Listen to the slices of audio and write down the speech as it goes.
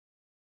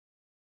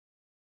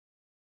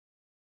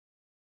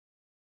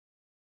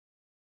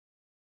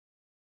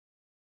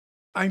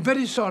I'm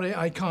very sorry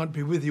I can't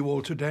be with you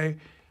all today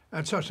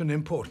at such an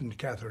important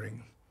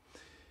gathering.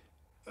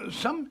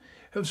 Some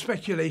have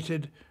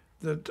speculated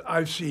that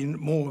I've seen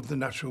more of the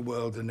natural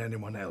world than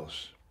anyone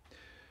else.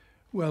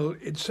 Well,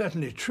 it's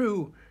certainly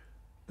true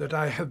that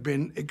I have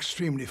been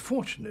extremely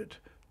fortunate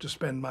to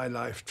spend my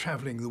life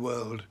travelling the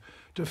world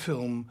to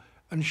film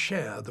and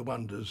share the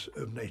wonders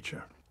of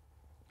nature.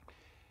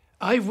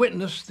 I've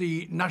witnessed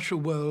the natural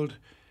world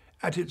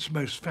at its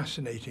most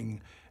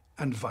fascinating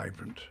and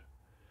vibrant.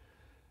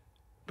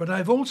 But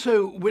I've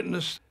also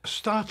witnessed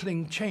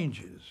startling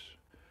changes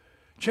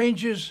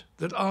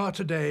that are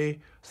today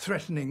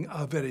threatening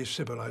our very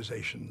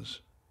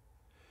civilizations.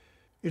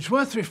 It's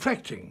worth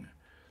reflecting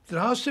that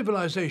our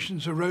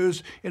civilizations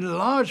arose in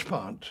large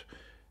part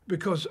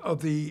because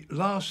of the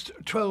last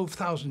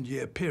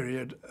 12,000-year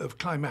period of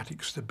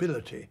climatic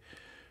stability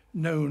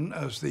known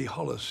as the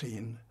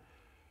Holocene,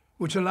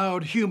 which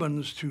allowed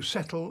humans to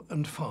settle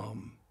and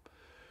farm.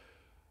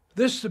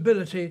 This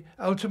stability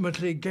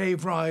ultimately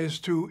gave rise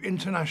to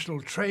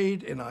international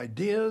trade in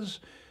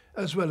ideas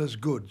as well as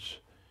goods,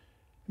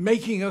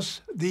 making us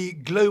the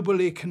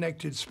globally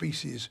connected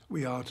species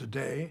we are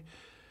today,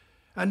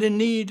 and in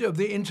need of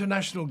the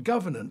international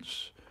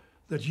governance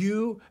that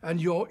you and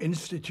your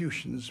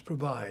institutions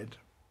provide.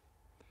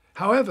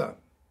 However,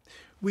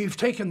 we've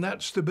taken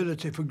that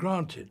stability for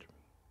granted.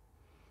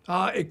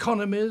 Our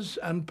economies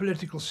and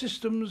political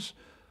systems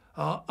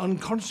are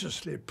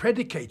unconsciously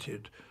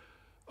predicated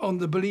on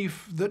the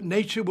belief that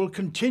nature will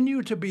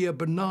continue to be a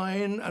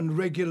benign and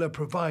regular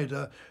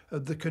provider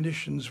of the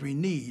conditions we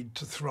need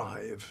to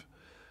thrive.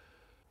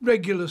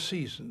 Regular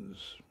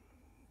seasons,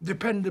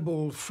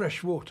 dependable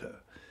fresh water,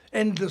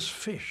 endless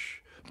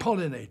fish,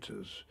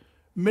 pollinators,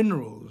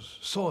 minerals,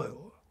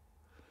 soil.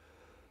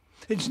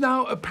 It's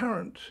now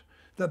apparent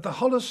that the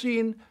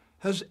Holocene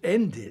has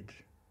ended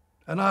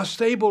and our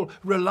stable,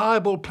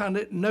 reliable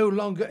planet no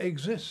longer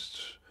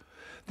exists.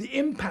 The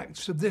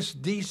impacts of this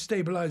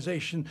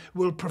destabilization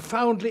will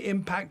profoundly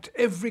impact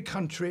every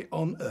country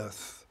on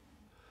Earth.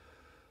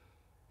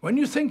 When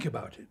you think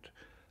about it,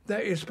 there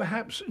is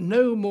perhaps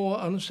no more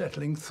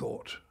unsettling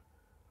thought.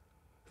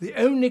 The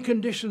only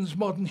conditions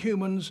modern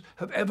humans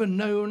have ever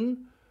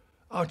known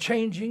are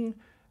changing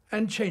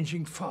and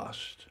changing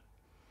fast.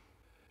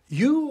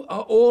 You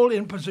are all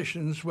in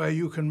positions where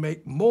you can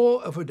make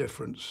more of a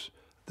difference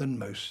than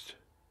most.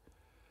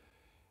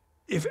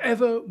 If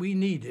ever we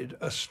needed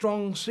a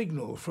strong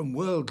signal from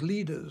world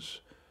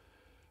leaders,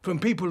 from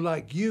people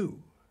like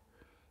you,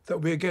 that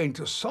we're going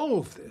to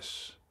solve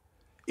this,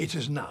 it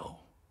is now.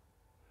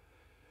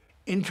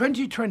 In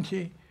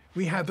 2020,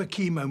 we have a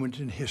key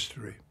moment in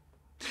history.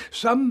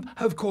 Some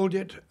have called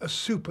it a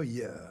super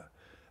year,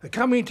 a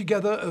coming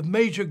together of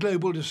major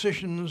global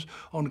decisions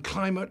on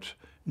climate,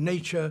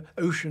 nature,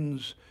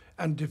 oceans,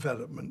 and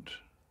development.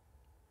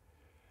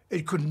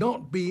 It could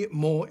not be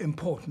more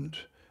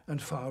important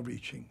and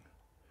far-reaching.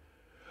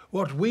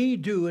 What we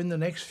do in the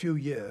next few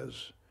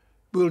years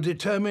will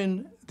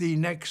determine the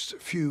next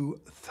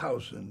few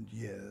thousand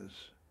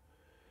years.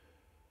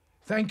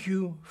 Thank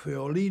you for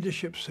your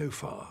leadership so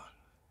far,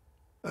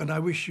 and I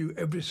wish you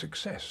every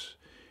success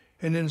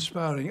in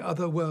inspiring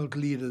other world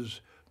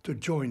leaders to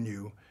join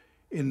you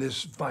in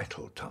this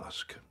vital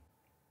task.